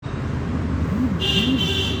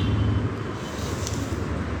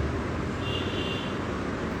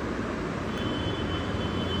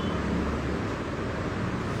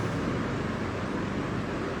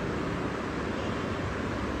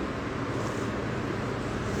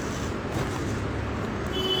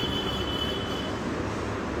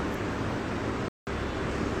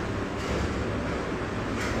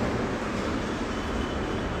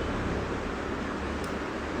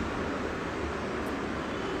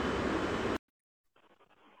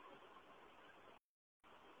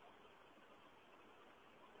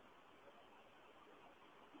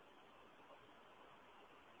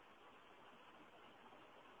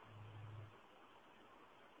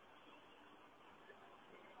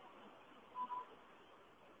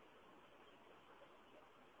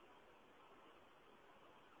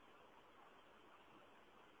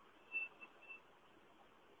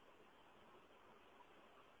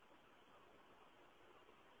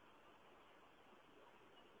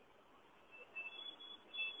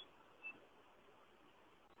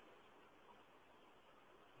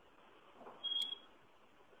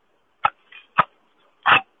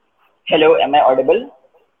Hello, am I audible?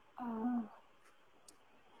 Uh,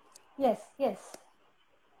 yes, yes.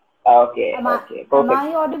 Okay, Am I okay, am perfect.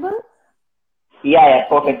 I audible? Yeah, yeah, Like you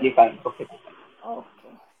can. perfectly fine, perfectly fine.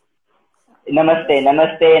 Okay. So Namaste, just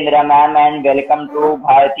Namaste, Indra ma'am, and welcome to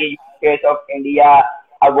Bharatiya Youth of India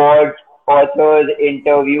Awards Authors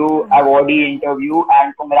Interview, Awardee Interview,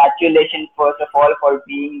 and congratulations first of all for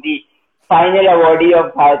being the final awardee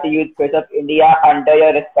of Bharatiya Youth of India under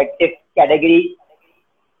your respective category.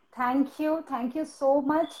 thank you so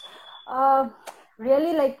much. Uh,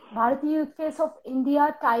 Really, like Bharatiya Youth Face of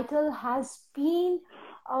India title has been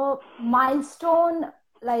a milestone,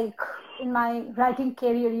 like in my writing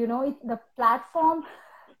career. The platform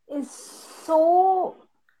is so,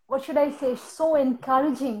 what should I say, so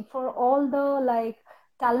encouraging for all the like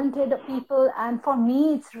talented people, and for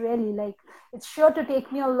me it's really like it's sure to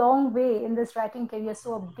take me a long way in this writing career.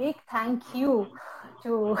 So a big thank you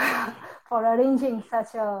to for arranging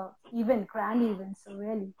such a event, grand event. So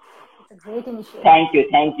really it's a great initiative. Thank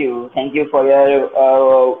you for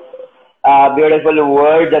your beautiful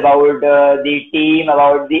words about the team,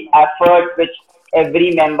 about the effort which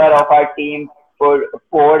every member of our team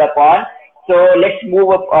poured upon. So let's move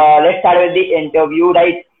up. Let's start with the interview,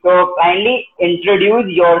 right? So kindly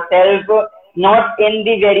introduce yourself, not in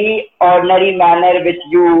the very ordinary manner which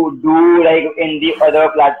you do, like in the other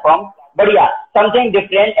platform, but yeah, something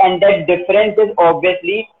different, and that difference is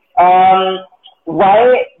obviously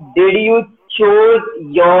why did you choose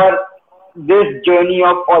your this journey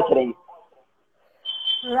of authoring?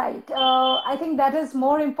 Right. I think that is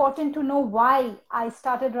more important to know why I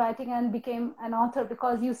started writing and became an author,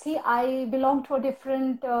 because you see, I belong to a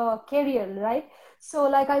different career, right? So,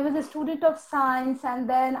 like, I was a student of science and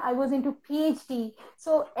then I was into PhD.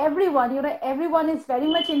 So, everyone is very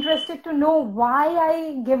much interested to know why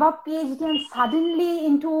I gave up PhD and suddenly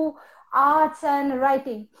into arts and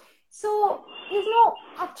writing. So,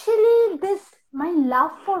 actually, this my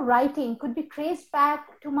love for writing could be traced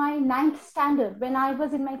back to my ninth standard when I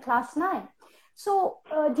was in my class nine. So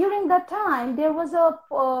during that time, there was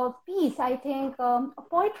a piece, I think, a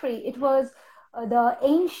poetry. It was the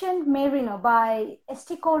Ancient Mariner by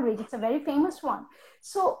S.T. Coleridge. It's a very famous one.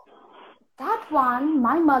 So that one,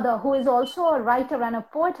 my mother, who is also a writer and a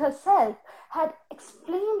poet herself, had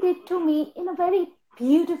explained it to me in a very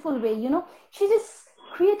beautiful way. She just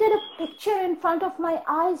created a picture in front of my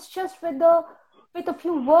eyes just with a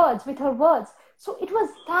few words, with her words. So it was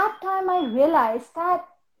that time I realized that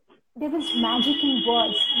there is magic in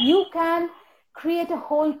words. You can create a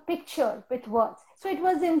whole picture with words. So it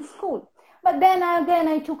was in school. But then again,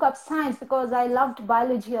 I took up science because I loved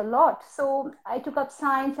biology a lot. So I took up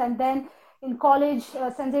science, and then in college,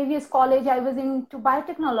 St. Xavier's College, I was into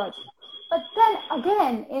biotechnology. But then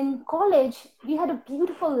again, in college, we had a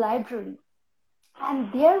beautiful library,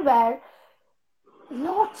 and there were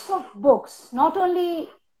lots of books, not only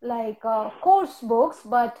like course books,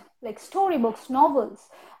 but like storybooks, novels,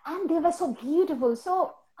 and they were so beautiful.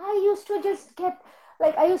 So I used to just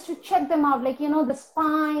I used to check them out, like the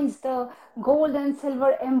spines, the gold and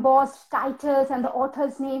silver embossed titles, and the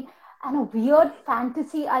author's name, and a weird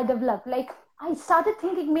fantasy I developed. Like I started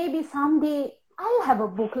thinking maybe someday I'll have a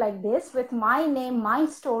book like this with my name, my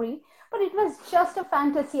story. But it was just a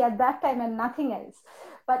fantasy at that time and nothing else.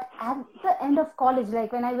 But at the end of college,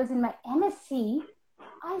 like when I was in my MSc,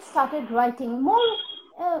 I started writing more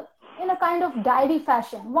uh, in a kind of diary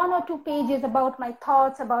fashion, 1 or 2 pages about my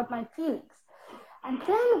thoughts, about my feelings. And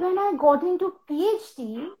then when I got into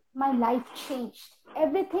PhD, my life changed.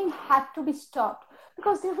 Everything had to be stopped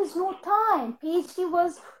because there was no time. PhD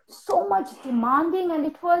was so much demanding and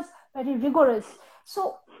it was very rigorous.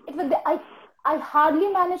 So it was I hardly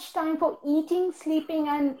managed time for eating, sleeping,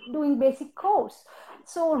 and doing basic course.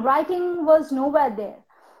 So writing was nowhere there.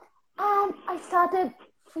 And I started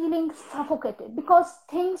feeling suffocated because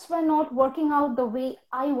things were not working out the way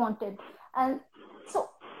I wanted. And so,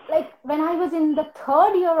 like when I was in the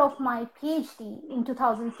third year of my PhD in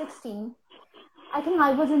 2016, I think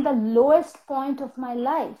I was in the lowest point of my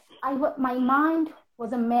life. My mind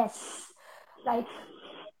was a mess. Like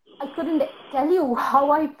I couldn't tell you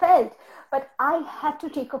how I felt, but I had to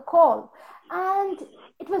take a call. And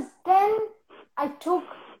it was then I took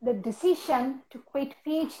the decision to quit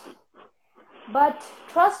PhD. But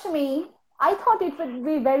trust me, I thought it would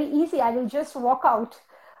be very easy. I will just walk out.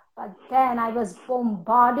 But then I was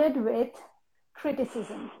bombarded with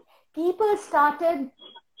criticism. People started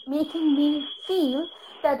making me feel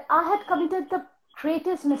that I had committed the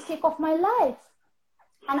greatest mistake of my life.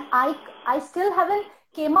 And I still haven't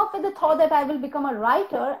came up with the thought that I will become a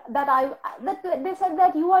writer. That they said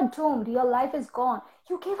that you are doomed. Your life is gone.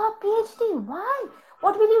 You gave up PhD. Why?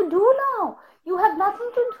 What will you do now? You have nothing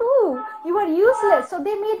to do. You are useless. So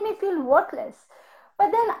they made me feel worthless.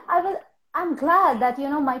 But then I'm glad that,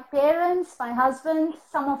 my parents, my husband,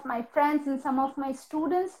 some of my friends, and some of my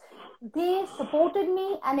students, they supported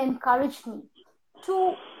me and encouraged me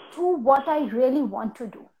to do what I really want to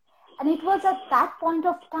do. And it was at that point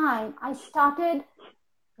of time I started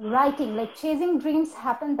writing. Like, chasing dreams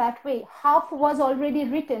happened that way. Half was already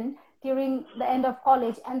written during the end of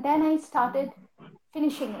college, and then I started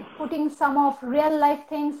finishing it, putting some of real life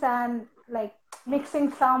things and like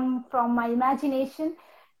mixing some from my imagination.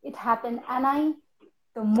 It happened, and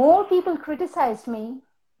the more people criticized me,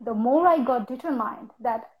 the more I got determined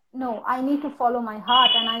that no, I need to follow my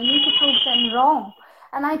heart and I need to prove them wrong.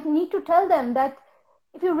 And I need to tell them that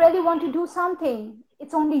if you really want to do something,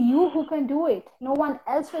 it's only you who can do it. No one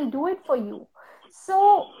else will do it for you.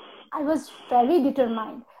 So I was very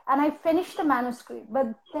determined and I finished the manuscript. But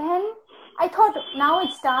then I thought, now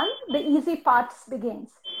it's done, the easy part begins.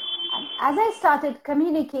 And as I started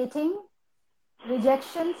communicating,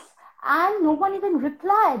 rejections, and no one even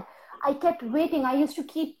replied. I kept waiting. I used to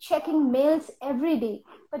keep checking mails every day,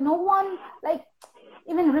 but no one like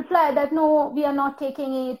even replied that no, we are not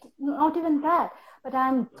taking it, not even that. But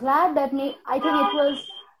I'm glad that I think it was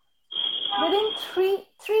within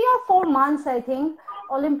 3 or 4 months, I think,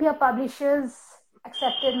 Olympia Publishers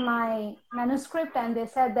accepted my manuscript and they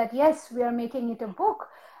said that yes, we are making it a book.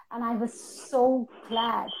 And I was so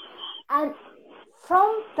glad. And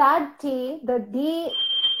from that day, the day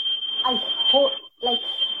I hold like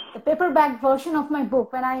the paperback version of my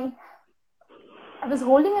book, when I was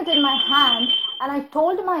holding it in my hand, and I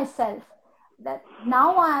told myself that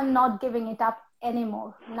now I am not giving it up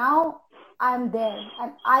anymore. Now I am there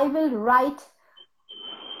and I will write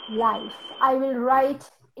life. I will write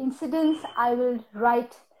incidents. I will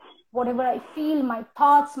write whatever I feel, my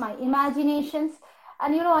thoughts, my imaginations.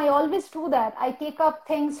 And I always do that. I take up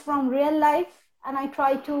things from real life and I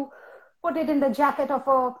try to put it in the jacket of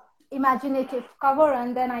a imaginative cover,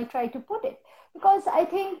 and then I try to put it, because I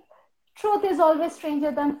think truth is always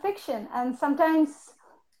stranger than fiction, and sometimes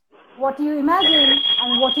what you imagine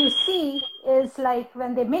and what you see is like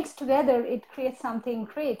when they mix together, it creates something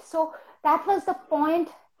great. So that was the point.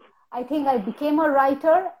 I think I became a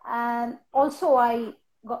writer, and also I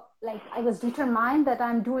was determined that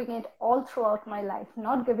I'm doing it all throughout my life,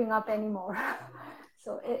 not giving up anymore.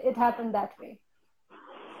 So it happened that way.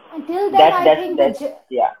 Until then, I think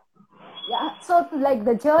yeah. so like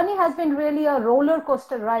the journey has been really a roller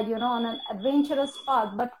coaster ride, on an adventurous path.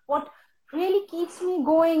 But what really keeps me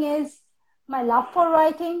going is my love for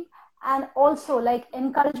writing, and also like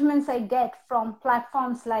encouragements I get from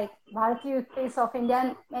platforms like Bharatiya Face of India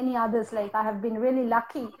and many others. Like, I have been really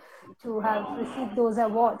lucky to have received those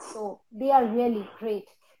awards. So they are really great.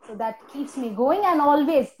 So that keeps me going, and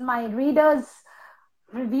always my readers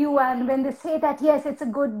review, and when they say that yes, it's a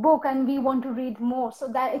good book and we want to read more, so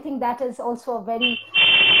that I think that is also a very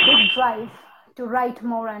big drive to write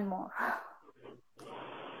more and more.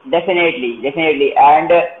 Definitely, definitely.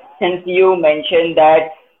 And since you mentioned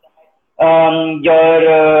that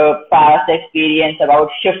your past experience about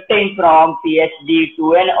shifting from PhD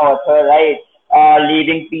to an author, right?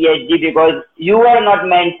 Leaving PhD because you were not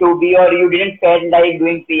meant to be, or you didn't feel like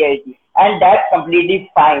doing PhD, and that's completely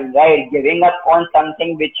fine, right? Giving up on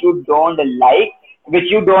something which you don't like, which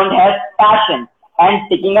you don't have passion, and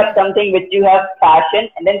picking up Exactly. something which you have passion,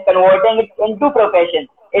 and then converting it into profession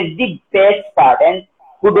is the best part. And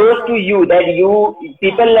kudos to Exactly. you that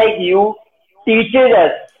people Thanks. like you teaches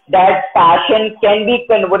us that passion can be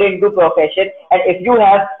converted into profession. And if you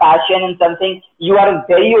have passion in something, you are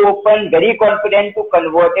very open, very confident to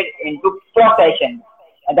convert it into profession.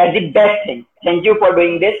 And that's the best thing. Thank you for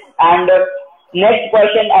doing this. And next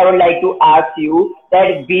question I would like to ask you,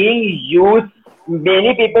 that being youth,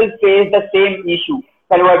 many people face the same issue,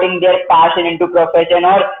 converting their passion into profession,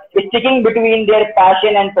 or sticking between their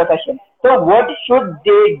passion and profession. So what should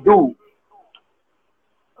they do?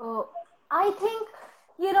 uh, I think,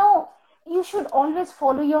 you should always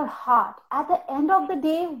follow your heart. At the end of the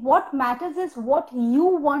day, what matters is what you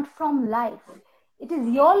want from life. It is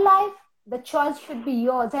your life. The choice should be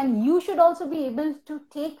yours, and you should also be able to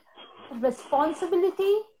take the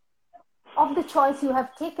responsibility of the choice you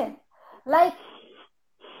have taken. Like,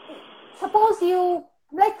 suppose you,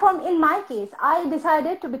 like, from in my case, I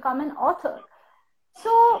decided to become an author.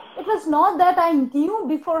 So it was not that I knew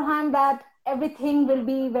beforehand that everything will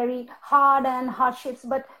be very hard and hardships,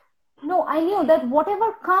 but no, I knew that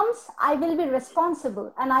whatever comes, I will be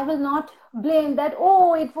responsible, and I will not blame that,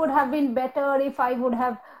 oh, it would have been better if I would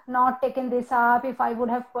have not taken this up, if I would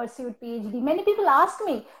have pursued PhD. Many people ask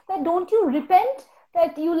me that, don't you repent?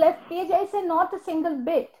 that you left PhD. I say not a single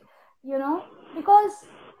bit, because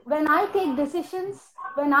when I take decisions,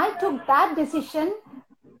 when I took that decision,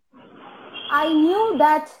 I knew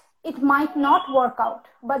that it might not work out.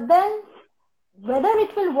 But then whether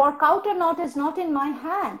it will work out or not is not in my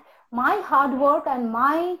hand. My hard work and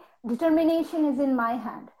my determination is in my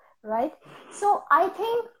hand, right? So I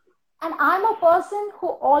think, and I'm a person who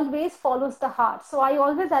always follows the heart. So I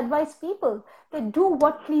always advise people to do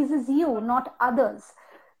what pleases you, not others.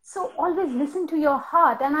 So always listen to your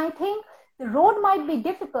heart. And I think the road might be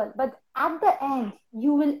difficult, but at the end,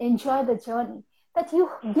 you will enjoy the journey. That you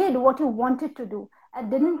did what you wanted to do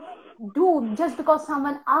and didn't do just because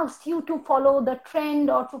someone asked you to follow the trend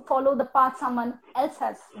or to follow the path someone else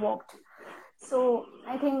has walked. So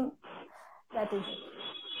I think that is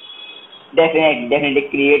it. Definitely, definitely.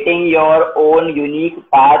 Creating your own unique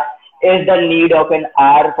path is the need of an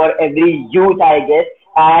hour for every youth, I guess.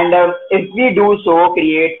 And if we do so,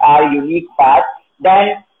 create our unique path,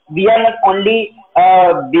 then we are not only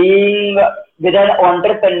being with an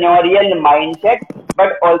entrepreneurial mindset,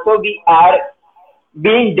 but also we are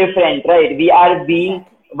being different, right? We are being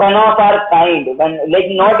Exactly. one of our kind, like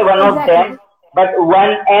not Yeah, one of them, exactly. but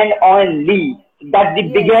one and only. That's the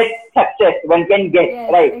biggest Yes. success one can get,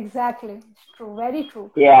 Yes, right? exactly. It's true, very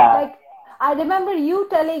true. Yeah, Like, I remember you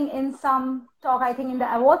telling in some talk, I think in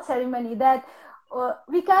the award ceremony, that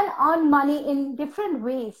we can earn money in different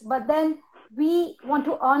ways, but then we want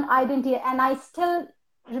to earn identity. And I still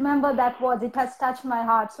remember that words. It has touched my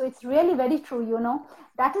heart. So it's really very true.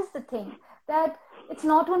 That is the thing, that it's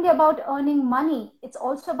not only about earning money, it's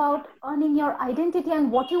also about earning your identity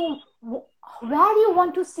and where you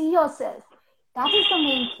want to see yourself. That is the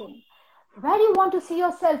main thing. Where you want to see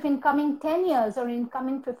yourself in coming 10 years or in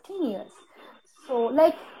coming 15 years. So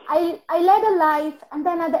like I led a life, and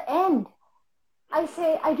then at the end I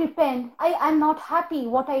say I repent, I'm not happy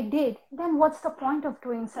what I did, then what's the point of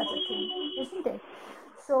doing such a thing, isn't it?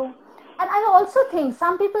 So, and I also think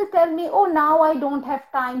some people tell me, oh, now I don't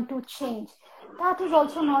have time to change. That is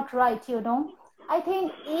also not right. I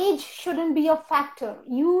think age shouldn't be a factor.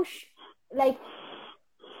 Like,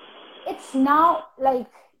 it's now, like,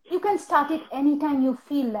 you can start it anytime you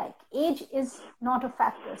feel like. Age is not a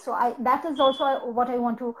factor. So I that is also what I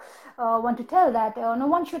want to tell, that no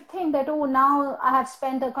one should think that, oh, now I have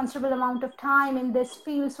spent a considerable amount of time in this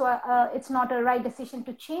field, so it's not a right decision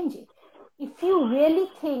to change it. If you really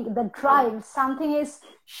think the drive, something is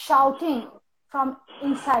shouting from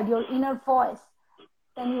inside your inner voice,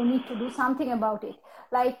 then you need to do something about it.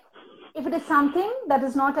 Like, if it is something that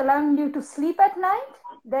is not allowing you to sleep at night,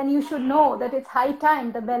 then you should know that it's high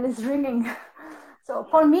time the bell is ringing. So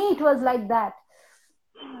for me, it was like that.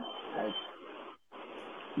 Like,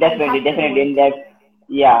 I definitely, have to do definitely. it. And that,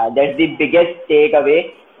 yeah, that's the biggest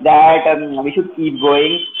takeaway, that we should keep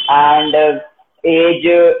going. And age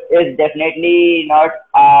is definitely not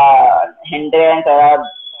a hindrance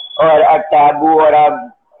or a taboo or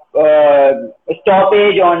a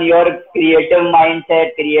stoppage on your creative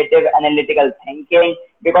mindset, creative analytical thinking,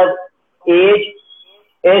 because age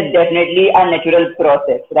is definitely a natural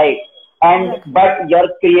process, right? And Exactly. but your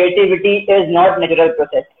creativity is not natural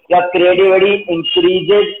process. Your creativity Exactly.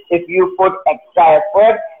 increases if you put extra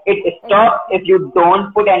effort. It stops Exactly. if you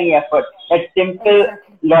don't put any effort. That's simple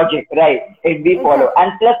Exactly. logic, right? If we follow. Exactly.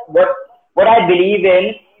 And plus, what I believe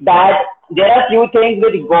in, that there are few things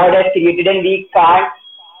which God has created and we can't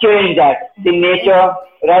change that. The nature,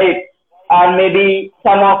 Exactly. right? And maybe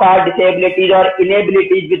some of our disabilities or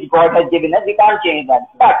inabilities which God has given us, we can't change that.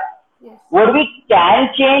 But Yes. what we can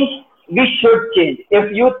change, we should change.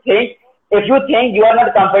 If you think you are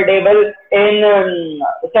not comfortable in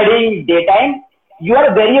studying daytime, you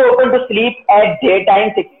are very open to sleep at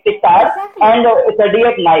daytime 6 hours Exactly. and study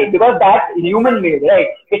at night, because that's human Exactly. made, right?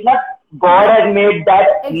 It's not God has Exactly. made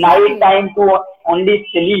that night Exactly. time to only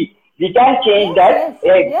sleep. We can change Yes. that, Yes.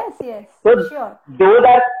 right? Yes. Yes. So Sure. those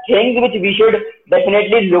are things which we should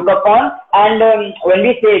definitely look upon. And when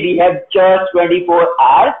we say we have just 24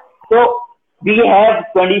 hours, so we have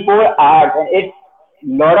 24 hours, and it's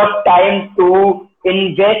lot of time to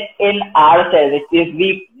invest in ourselves. If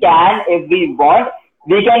we can, if we want,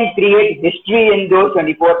 we can create history in those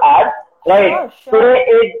 24 hours. Right? Sure. Today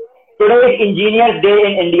Sure. is Today is Engineers Day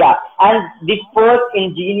in India, and the first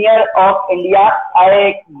engineer of India,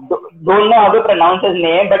 don't know how to pronounce his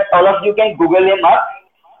name, but all of you can Google him up.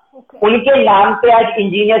 Okay. उनके नाम पे आज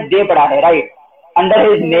engineers day पड़ा है, right? Under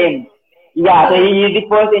his name. Okay. Yeah, so Okay. he is the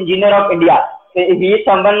first engineer of India. So he is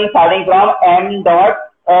someone starting from M dot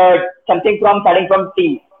something from starting from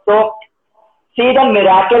T. So see the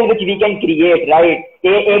miracle which we can create, right?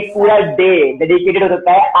 ये एक पूरा Exactly. Day dedicated हो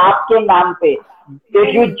सकता है आपके नाम पे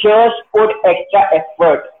if you Very. just put extra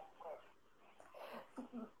effort.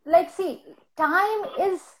 Like, see, time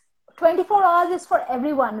is 24 hours is for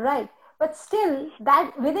everyone, right? But still,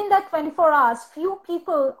 that within that 24 hours, few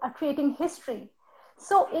people are creating history.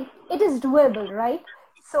 So it is doable, right?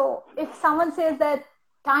 So if someone says that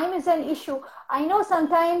time is an issue, I know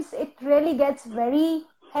sometimes it really gets very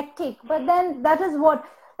hectic, but then that is what,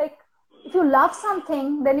 like, if you love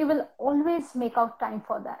something, then you will always make out time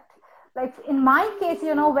for that. Like in my case,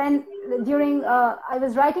 when during I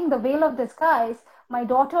was writing The Veil of Disguise, my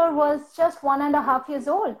daughter was just 1.5 years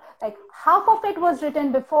old. Like half of it was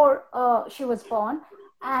written before she was born,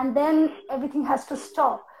 and then everything has to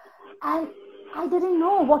stop. And I didn't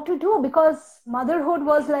know what to do because motherhood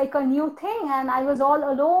was like a new thing, and I was all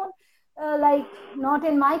alone, like not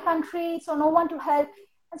in my country, so no one to help.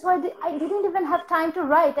 And so I didn't even have time to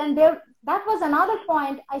write. And there, that was another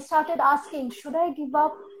point. I started asking, should I give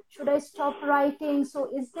up? Should I stop writing? So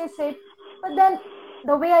is this it? But then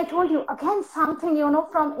the way I told you, again, something,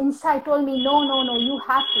 from inside told me, no, no, no, you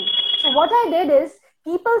have to. So what I did is,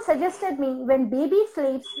 people suggested me, when baby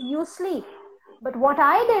sleeps, you sleep. But what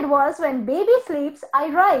I did was, when baby sleeps, I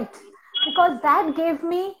write, because that gave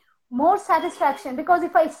me more satisfaction. Because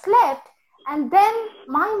if I slept, and then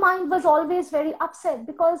my mind was always very upset,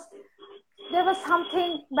 because there was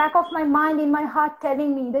something back of my mind, in my heart,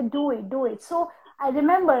 telling me that do it, do it. So I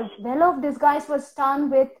remember Veil of Disguise was done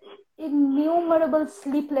with innumerable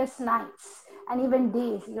sleepless nights and even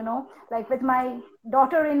days, like with my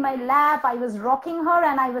daughter in my lap, I was rocking her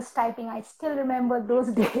and I was typing. I still remember those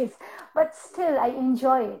days, but still I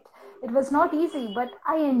enjoy it. It was not easy, but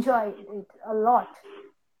I enjoyed it a lot.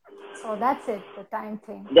 So that's it, the time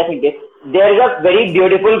thing. Definitely. There is a very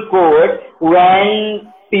beautiful quote: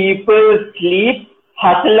 when people sleep,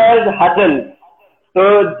 hustlers hustle.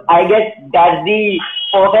 So I guess that's the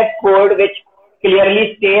perfect quote which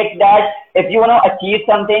clearly states that if you want to achieve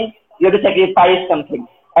something, you have to sacrifice something.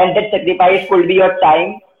 And that sacrifice could be your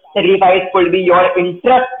time, sacrifice could be your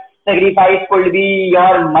interest, sacrifice could be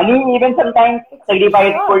your money even sometimes,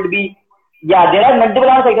 sacrifice Sure. could be, yeah, there are multiple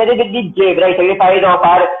sacrifices that we give, right? Sacrifice of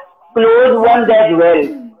our close ones Exactly. as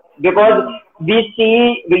well. Because we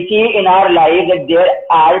see in our life that there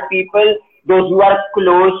are people, those who are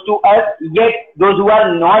close to us, yet those who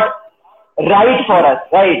are not right for us,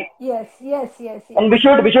 right? Yes, yes, yes, And yes. we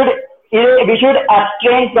should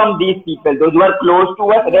abstain from these people, those who are close to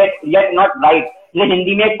us, Yes, yet not right. जैसे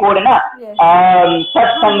हिंदी में एक code है ना, yes. सत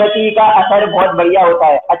हाँ, संगति का असर बहुत बढ़िया होता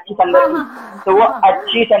है, अच्छी हाँ, संगति. तो वो हाँ.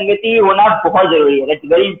 अच्छी संगति होना बहुत जरूरी है. That's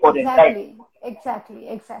very important, right? Exactly, exactly,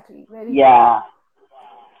 exactly. Very true. Yeah.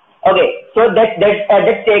 Okay, so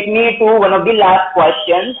that take me to one of the last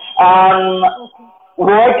questions. Okay.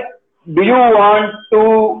 What do you want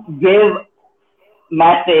to give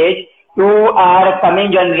message to our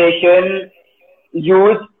coming generation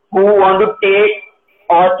youth who want to take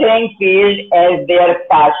authoring field as their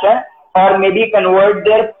passion, or maybe convert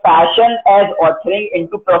their passion as authoring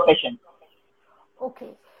into profession?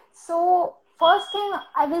 Okay. So, first thing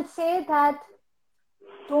I will say that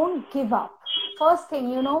don't give up. First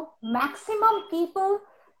thing, maximum people,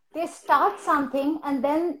 they start something, and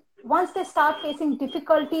then once they start facing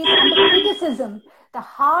difficulties and the criticism, the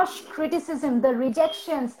harsh criticism, the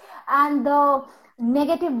rejections, and the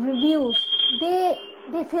negative reviews, they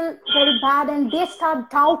feel very bad, and they start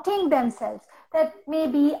doubting themselves, that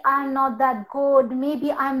maybe I'm not that good,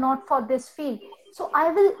 maybe I'm not for this field. So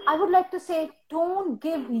I would like to say, don't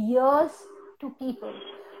give years to people.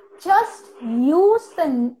 Just use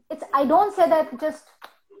the, it's, I don't say that just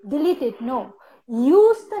delete it, no.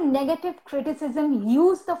 Use the negative criticism,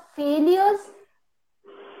 use the failures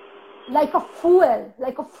like a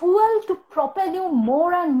fuel to propel you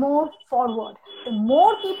more and more forward. The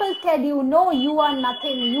more people tell you, no, you are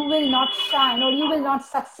nothing, you will not shine, or you will not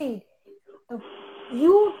succeed,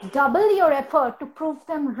 you double your effort to prove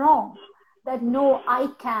them wrong. That no, I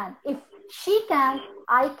can. If she can,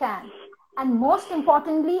 I can. And most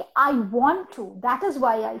importantly, I want to. That is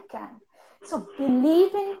why I can. So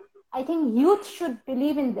believe in, I think youth should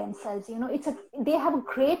believe in themselves. They have a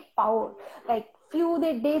great power. Like few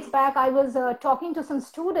days back, I was talking to some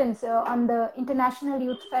students on the International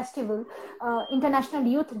Youth Festival, International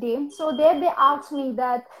Youth Day. So there they asked me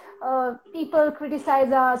that people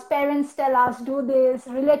criticize us, parents tell us do this,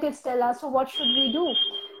 relatives tell us, so what should we do?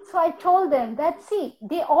 So I told them that, see,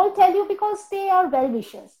 they all tell you because they are well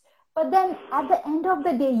wishers, but then at the end of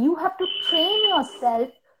the day, you have to train yourself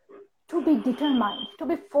to be determined, to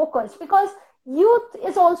be focused, because youth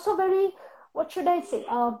is also very, what should I say,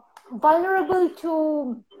 vulnerable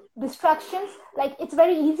to distractions. Like it's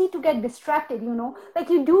very easy to get distracted, like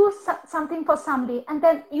you do something for somebody and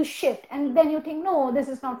then you shift and then you think, no, this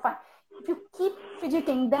is not fun. If you keep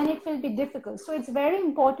fidgeting, then it will be difficult. So it's very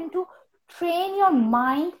important to train your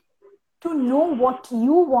mind to know what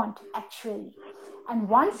you want actually. And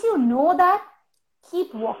once you know that,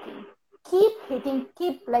 keep walking, keep hitting,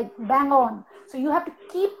 keep like bang on. So you have to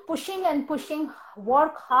keep pushing and pushing,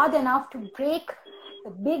 work hard enough to break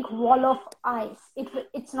the big wall of ice.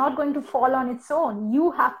 It's not going to fall on its own.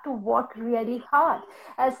 You have to work really hard.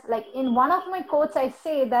 As like in one of my quotes, I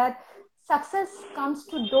say that success comes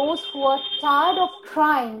to those who are tired of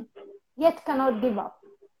trying yet cannot give up.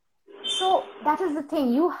 So that is the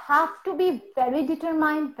thing. You have to be very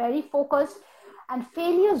determined, very focused, and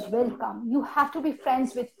failures will come. You have to be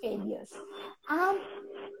friends with failures. And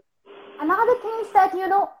another thing is that,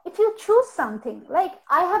 if you choose something, like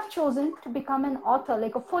I have chosen to become an author,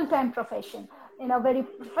 like a full-time profession in a very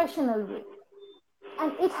professional way.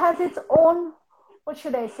 And it has its own, what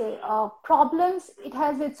should I say, problems. It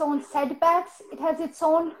has its own setbacks. It has its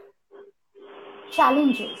own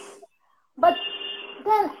challenges. But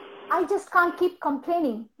then I just can't keep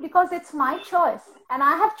complaining because it's my choice. And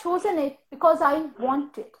I have chosen it because I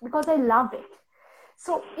want it, because I love it.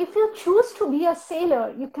 So if you choose to be a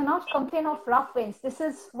sailor, you cannot complain of rough winds. This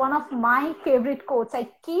is one of my favorite quotes. I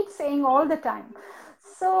keep saying all the time.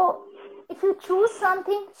 So if you choose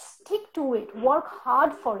something, stick to it. Work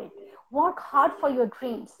hard for it. Work hard for your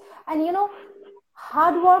dreams. And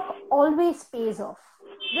hard work always pays off.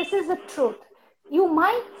 This is the truth.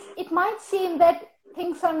 It might seem that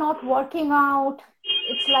things are not working out.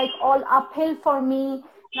 It's like all uphill for me.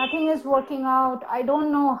 Nothing is working out. I don't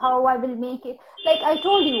know how I will make it. Like I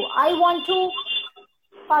told you, I want to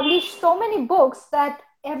publish so many books that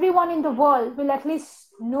everyone in the world will at least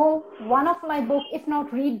know one of my book, if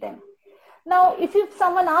not read them. Now, if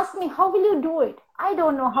someone asks me, how will you do it? I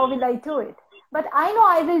don't know how will I do it, but I know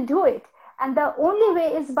I will do it. And the only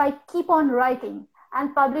way is by keep on writing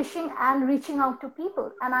and publishing and reaching out to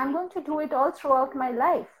people. And I'm going to do it all throughout my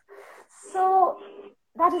life. So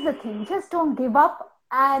that is the thing. Just don't give up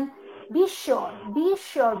and be sure.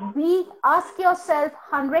 Ask yourself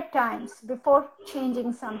 100 times before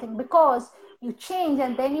changing something, because you change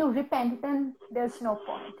and then you repent, then there's no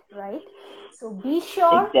point, right? So be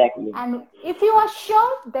sure. Exactly. And if you are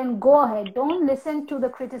sure, then go ahead. Don't listen to the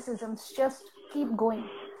criticisms. Just keep going,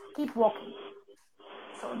 keep walking.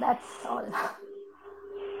 So that's all.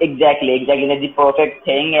 Exactly. That's the perfect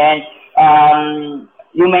thing. And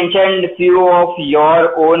you mentioned a few of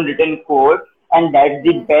your own written quotes, and that's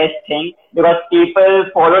the Yes. best thing because people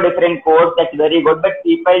follow different quotes. That's very good, but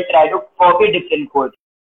people try to copy different quotes.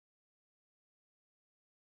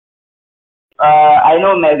 I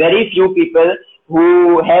know very few people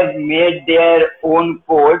who have made their own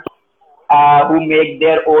quotes, who make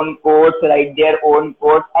their own quotes, write their own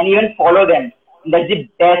quotes, and even follow them. That's the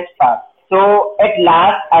best part. So at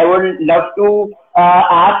last, I would love to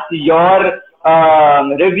ask your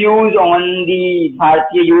reviews on the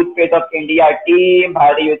Bharatiya Youth Face of India team,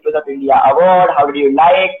 Bharatiya Youth Face of India award. How did you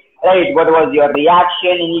like? Right? What was your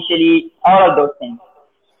reaction initially? All of those things.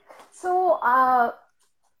 So I'm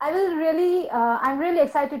really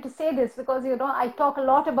excited to say this because, I talk a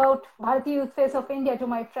lot about Bharatiya Youth Face of India to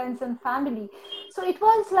my friends and family. So it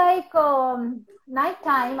was like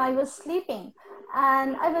nighttime, I was sleeping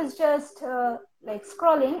and I was just like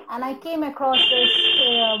scrolling and I came across this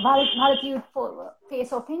Bharatiya Youth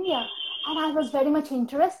Face of India and I was very much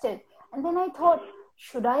interested. And then I thought,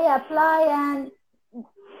 should I apply and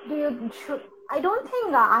I don't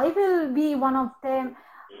think I will be one of them.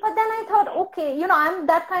 But then I thought, okay, I'm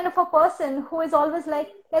that kind of a person who is always like,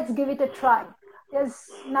 let's give it a try. There's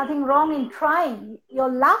nothing wrong in trying your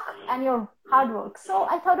luck and your hard work. So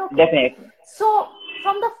I thought, okay. Definitely. So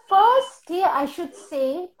from the first day, I should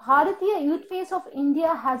say, Bharatiya Youth Face of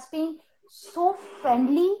India has been so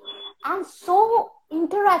friendly and so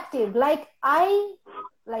interactive. Like I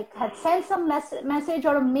had sent some message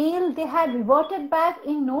or a mail, they had reverted back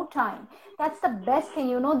in no time. That's the best thing,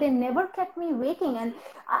 they never kept me waiting. And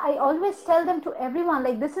I always tell them to everyone,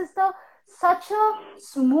 like, this is such a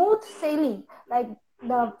smooth sailing, like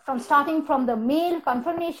from starting from the mail,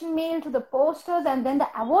 confirmation mail to the posters and then the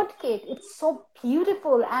award kit. It's so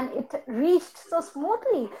beautiful and it reached so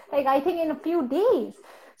smoothly, like I think in a few days.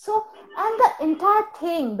 So, and the entire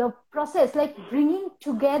thing, the process, like bringing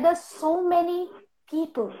together so many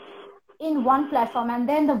people in one platform and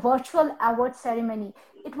then the virtual award ceremony,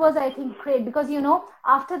 it was, I think, great because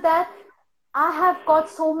after that I have got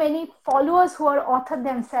so many followers who are authors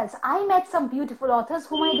themselves. I met some beautiful authors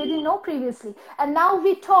whom I didn't know previously. And now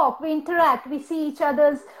we talk, we interact, we see each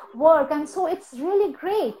other's work. And so it's really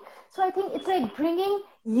great. So I think it's like bringing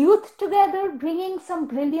youth together, bringing some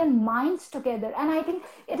brilliant minds together. And I think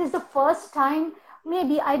it is the first time,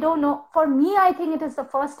 maybe, I don't know. For me, I think it is the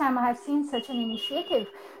first time I have seen such an initiative.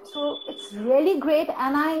 So it's really great.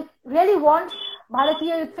 And I really want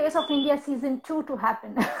Bharatiya Youth Face of India season 2 to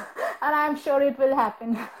happen. And I'm sure it will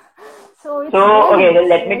happen. So So, okay, then it's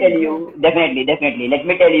let me really tell great. you, definitely. Let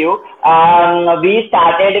me tell you, we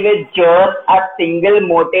started with just a single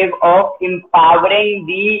motive of empowering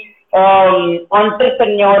the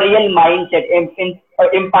entrepreneurial mindset,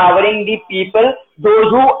 empowering the people, those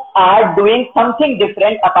who are doing something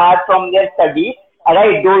different apart from their studies,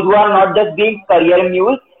 right? Those who are not just being career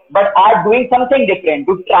mules, but are doing something different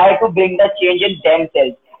to try to bring the change in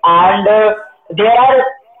themselves. And there are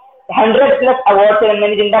 100 plus award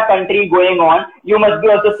ceremonies in the country going on. You must be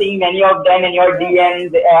also seeing many of them in your Yes,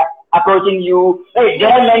 DMs approaching you. Right?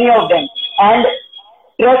 There are yes, many of them. And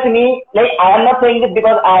trust me, like I am not saying this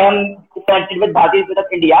because I am connected with Bharatiya Youth of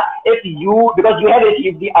India. If you, because you have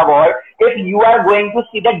received the award, if you are going to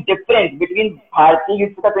see the difference between Bharatiya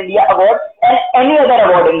Youth of India award and any other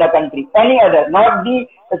award in the country, any other, not the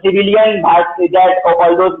civilian that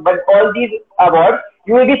all those, but all these awards,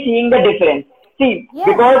 you will be seeing the difference. See,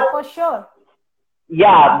 yes, because for sure.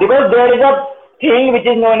 yeah, because there is a thing which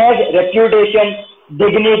is known as reputation,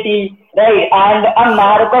 dignity, right, and For a sure.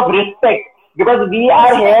 mark of respect. Because we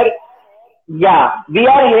are Respect. here, yeah, we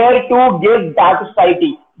are here to give that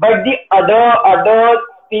society. But the other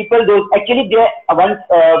people, those actually they once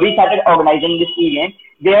we started organizing this event,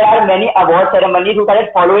 there are many award ceremonies who started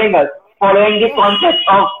following us, following the Yes, concept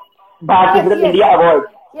of Bharatiya yes, Youth of yes, India Award.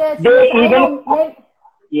 yes, yes. They I even know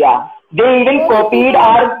yeah, they even many copied people.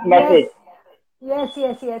 our Yes, message. yes,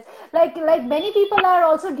 yes, yes. Like many people are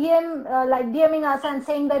also DMing us and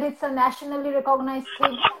saying that it's a nationally recognized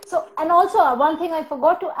thing. So, and also one thing I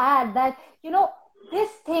forgot to add, that this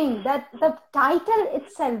thing, that the title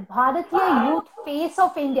itself, Bharatiya Youth Face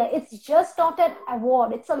of India, it's just not an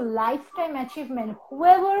award. It's a lifetime achievement.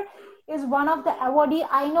 Whoever is one of the awardee,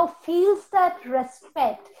 I know, feels that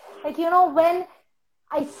respect. Like when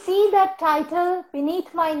I see that title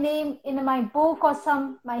beneath my name in my book or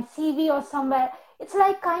my CV or somewhere. It's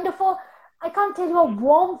like kind of I can't tell you, a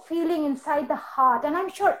warm feeling inside the heart. And I'm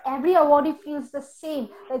sure every awardee feels the same.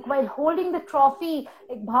 Like while holding the trophy,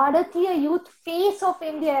 like Bharatiya Youth Face of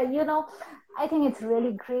India, I think it's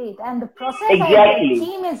really great. And the process, the Exactly.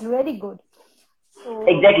 team is really good. So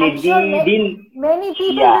I'm Exactly. sure many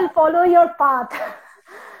people Yeah, will follow your path.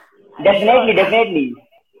 I'm definitely, sure. definitely.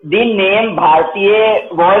 The name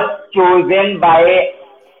Bhartiye was chosen by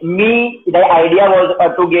me. The idea was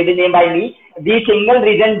to give the name by me. The single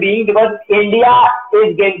reason being because India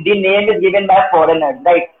the name is given by foreigners,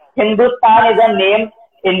 right? Hindustan is Yes, a name.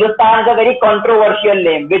 Hindustan is a very controversial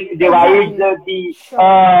name which divides exactly. the,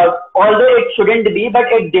 Sure. although it shouldn't be,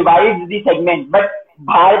 but it divides the segment. But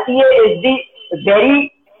Bhartiya is the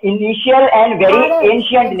very initial and very Bharat,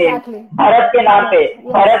 ancient name. exactly. Bharat के नाम पे Bharat,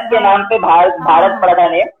 yes, Bharat के नाम Bharat. पे Bharat Uh-huh. पड़ा था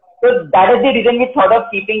name. So that is the reason we thought of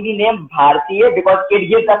keeping the name Bhartiya because it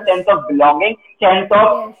gives a sense Yes, of belonging, sense of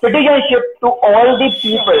yes, citizenship to all the sure.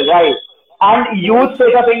 people, right? And Very youth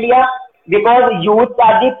true. face of India because youth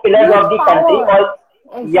are the pillars of Youth the country. power, Or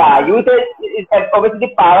yeah, exactly. youth is obviously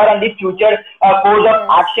the power and the future cause of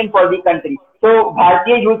Yes, action for the country. So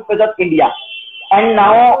Bhartiya Youth Face of India. And so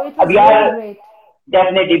now it was we really are great.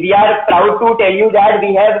 definitely. We are proud to tell you that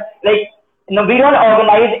we have like no, we don't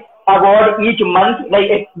organize award each month.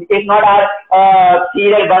 Like it's not our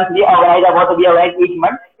serial once we organize award, we organize each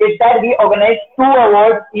month. It's that we organize two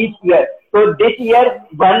awards each year. So this year, Sure.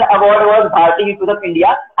 one award was Bharatiya Youth of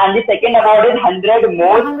India, and the second award is 100 Yeah,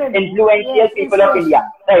 most 100. influential Yes, people of India.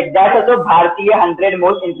 inspiration. Right, that's Yes, also Bharatiya 100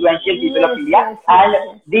 most influential people of yes, India, yes, yes, and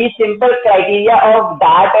yes. the simple criteria of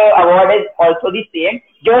that award is also the same.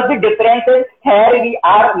 Just the difference is here we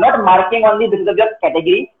are not marking on the basis of your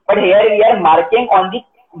category, but here we are marking on the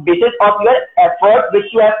basis of your effort which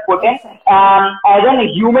you have put in Exactly. as a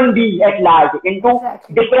human being at large into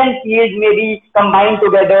Exactly. different fields maybe combined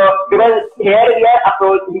together because Yes, yes,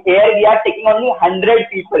 here we are taking only 100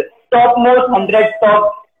 people, topmost yes, 100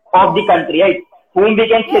 top of the yes, country, right? Whom we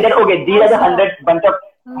can say yes. that okay, these I are the saw. 100 bunch of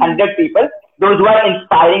Hmm. 100 people, those who are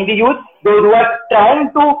inspiring the youth, those who are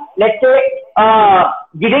trying to, let's say,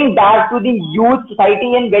 giving back to the youth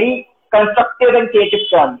society in very constructive and creative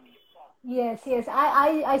terms. Yes, yes.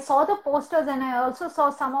 I saw the posters, and I also saw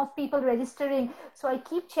some of people registering. So I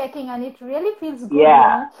keep checking, and it really feels good,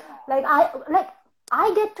 Yeah, Like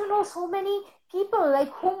I get to know so many people like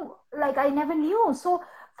whom like I never knew. So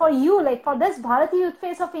for you, like for this Bharati Youth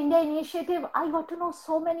Face of India initiative, I got to know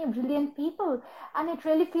so many brilliant people, and it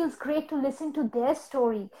really feels great to listen to their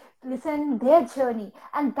story, listen their journey,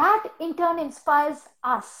 and that in turn inspires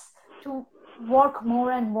us to work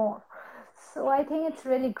more and more. So I think it's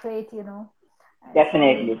really great, So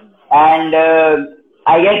Definitely. And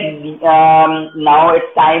I guess now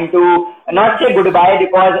it's time to not say goodbye,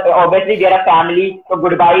 because obviously we are a family, so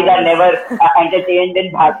goodbyes are yes, never entertained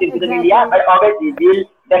in Bharatiya Social Media. exactly. But obviously we'll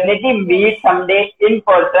definitely Yes, meet someday in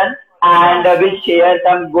person, sure, and we'll sure, share sure.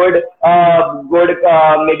 some good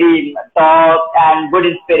maybe talk and good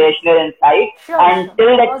Yes, inspirational insight. sure, And sure.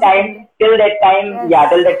 Positively. yeah, Yes.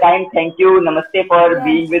 till that time, thank you, namaste for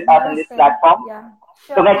being Yes, with us in this namaste. platform. Yeah,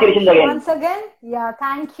 sure. Congratulations Thank you again. once again. Yeah,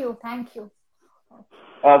 thank you. Thank you.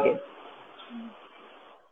 Okay.